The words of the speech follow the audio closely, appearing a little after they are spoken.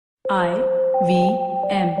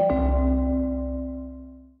IVM.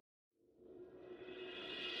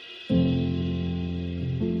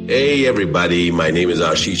 Hey everybody, my name is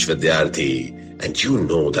Ashish Vidyarthi, and you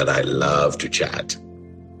know that I love to chat.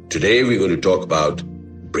 Today we're going to talk about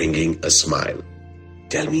bringing a smile.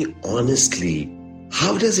 Tell me honestly,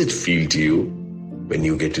 how does it feel to you when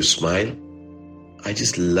you get to smile? I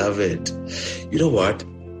just love it. You know what?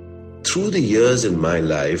 Through the years in my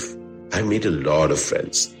life, I made a lot of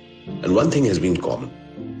friends. And one thing has been common.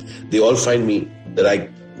 They all find me that I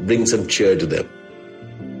bring some cheer to them.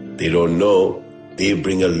 They don't know they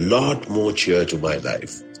bring a lot more cheer to my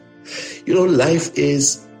life. You know, life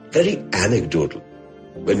is very anecdotal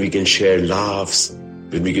when we can share laughs,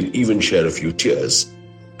 when we can even share a few tears.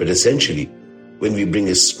 But essentially, when we bring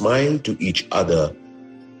a smile to each other,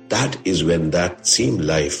 that is when that same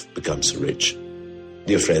life becomes rich.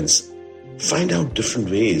 Dear friends, find out different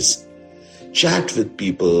ways. Chat with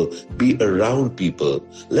people, be around people,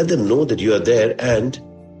 let them know that you are there and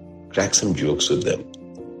crack some jokes with them.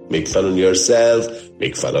 Make fun of yourself,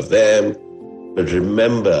 make fun of them. But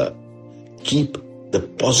remember, keep the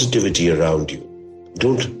positivity around you.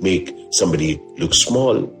 Don't make somebody look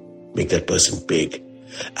small, make that person big.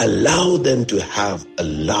 Allow them to have a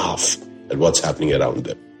laugh at what's happening around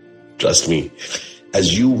them. Trust me,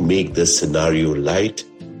 as you make this scenario light,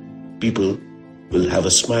 people will have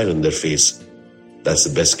a smile on their face. That's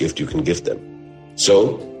the best gift you can give them.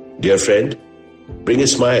 So, dear friend, bring a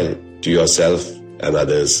smile to yourself and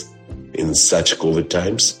others. In such COVID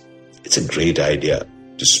times, it's a great idea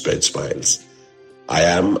to spread smiles. I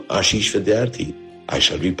am Ashish Vidyarthi. I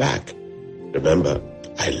shall be back. Remember,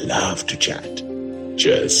 I love to chat.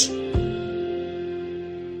 Cheers.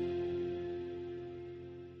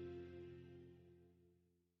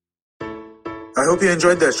 I hope you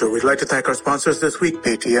enjoyed that show. We'd like to thank our sponsors this week,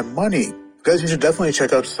 Paytm Money. Guys, you should definitely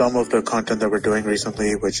check out some of the content that we're doing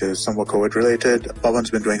recently, which is somewhat COVID-related. Pawan's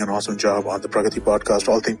been doing an awesome job on the Pragati podcast.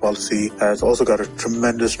 All Think Policy has also got a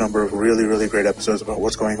tremendous number of really, really great episodes about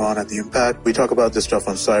what's going on at the Impact. We talk about this stuff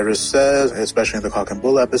on Cyrus Says, especially in the Cock and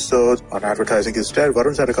Bull episodes. On Advertising Instead,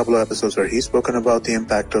 Varun's had a couple of episodes where he's spoken about the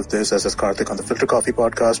impact of this, as is Karthik on the Filter Coffee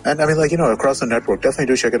podcast. And I mean, across the network, definitely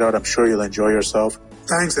do check it out. I'm sure you'll enjoy yourself.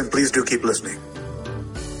 Thanks, and please do keep listening.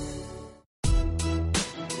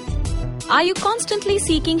 Are you constantly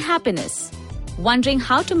seeking happiness? Wondering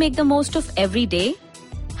how to make the most of every day?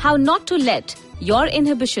 How not to let your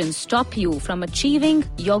inhibitions stop you from achieving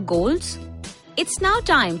your goals? It's now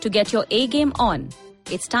time to get your A-game on.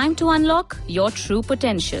 It's time to unlock your true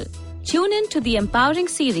potential. Tune in to the Empowering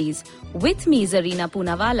series with me, Zarina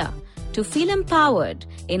Poonawalla, to feel empowered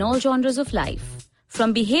in all genres of life.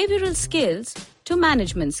 From behavioral skills to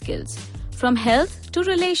management skills. From health to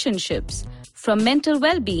relationships. From mental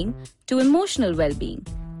well-being to emotional well-being.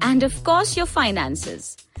 And of course, your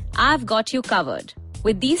finances. I've got you covered.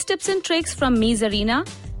 With these tips and tricks from me, Zarina,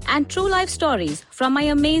 and true life stories from my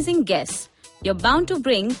amazing guests, you're bound to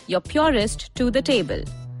bring your purest to the table.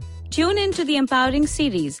 Tune in to the Empowering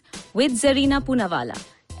series with Zarina Poonawalla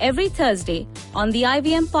every Thursday on the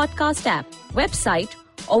IVM podcast app, website,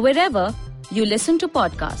 or wherever you listen to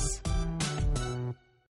podcasts.